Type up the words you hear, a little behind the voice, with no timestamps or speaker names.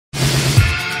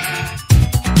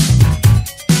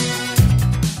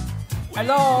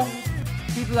Hello,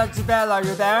 people at Zabel, are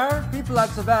you there? People at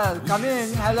Zabel, come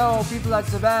in. Hello, people at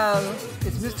Zabel.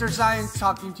 It's Mr. Science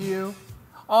talking to you.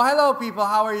 Oh, hello, people.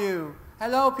 How are you?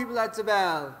 Hello, people at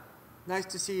Zabel. Nice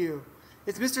to see you.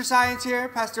 It's Mr. Science here.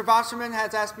 Pastor Wasserman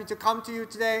has asked me to come to you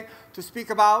today to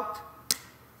speak about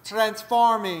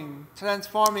transforming.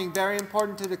 Transforming, very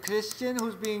important to the Christian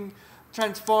who's being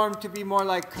transformed to be more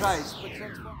like Christ.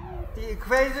 The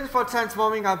equations for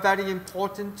transforming are very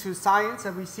important to science,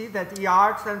 and we see that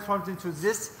ER transforms into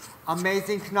this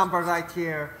amazing number right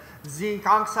here. Zinc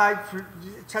oxide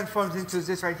transforms into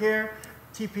this right here.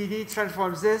 TPD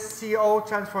transforms this. CO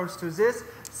transforms to this.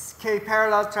 K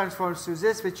parallel transforms to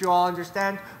this, which you all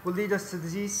understand will lead us to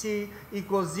ZC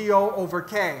equals ZO over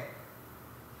K,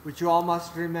 which you all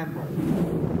must remember.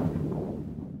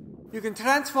 You can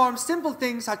transform simple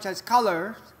things such as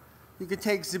color. You can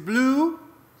take the blue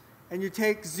and you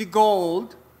take the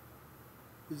gold.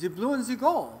 The blue and the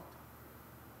gold.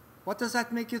 What does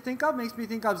that make you think of? Makes me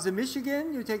think of the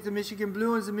Michigan. You take the Michigan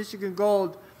blue and the Michigan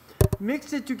gold,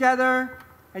 mix it together,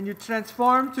 and you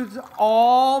transform to the,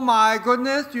 oh my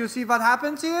goodness, do you see what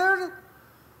happens here?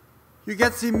 You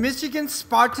get the Michigan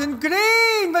Spartan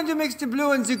green when you mix the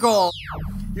blue and the gold.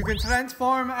 You can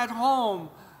transform at home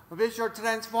with your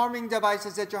transforming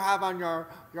devices that you have on your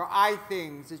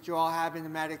iThings that you all have in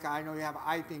America. I know you have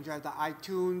iThings, you have the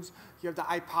iTunes, you have the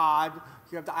iPod,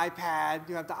 you have the iPad,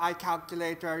 you have the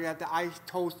iCalculator, you have the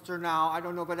iToaster now. I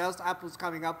don't know what else Apple's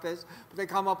coming up with, but they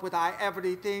come up with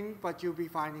everything, but you'll be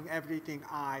finding everything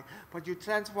I. But you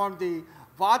transform the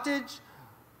wattage,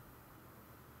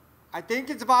 I think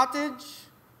it's wattage,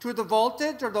 to the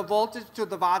voltage, or the voltage to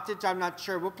the wattage, I'm not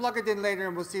sure. We'll plug it in later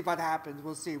and we'll see what happens.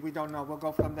 We'll see, we don't know, we'll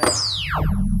go from there.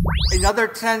 Another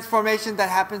transformation that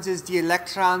happens is the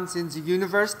electrons in the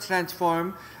universe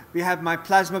transform. We have my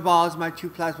plasma balls, my two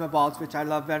plasma balls, which I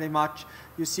love very much.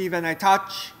 You see when I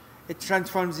touch, it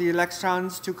transforms the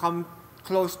electrons to come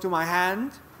close to my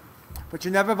hand. But you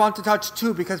never want to touch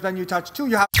two, because when you touch two,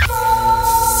 you have...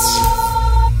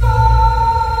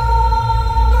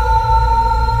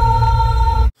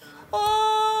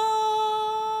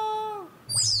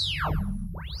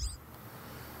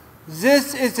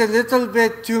 This is a little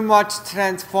bit too much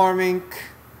transforming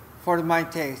for my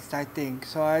taste, I think.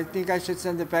 So I think I should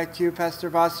send it back to you, Pastor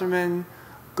Wasserman.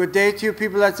 Good day to you,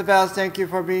 people at the Bells. Thank you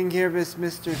for being here with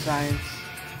Mr. Science.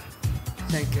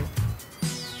 Thank you.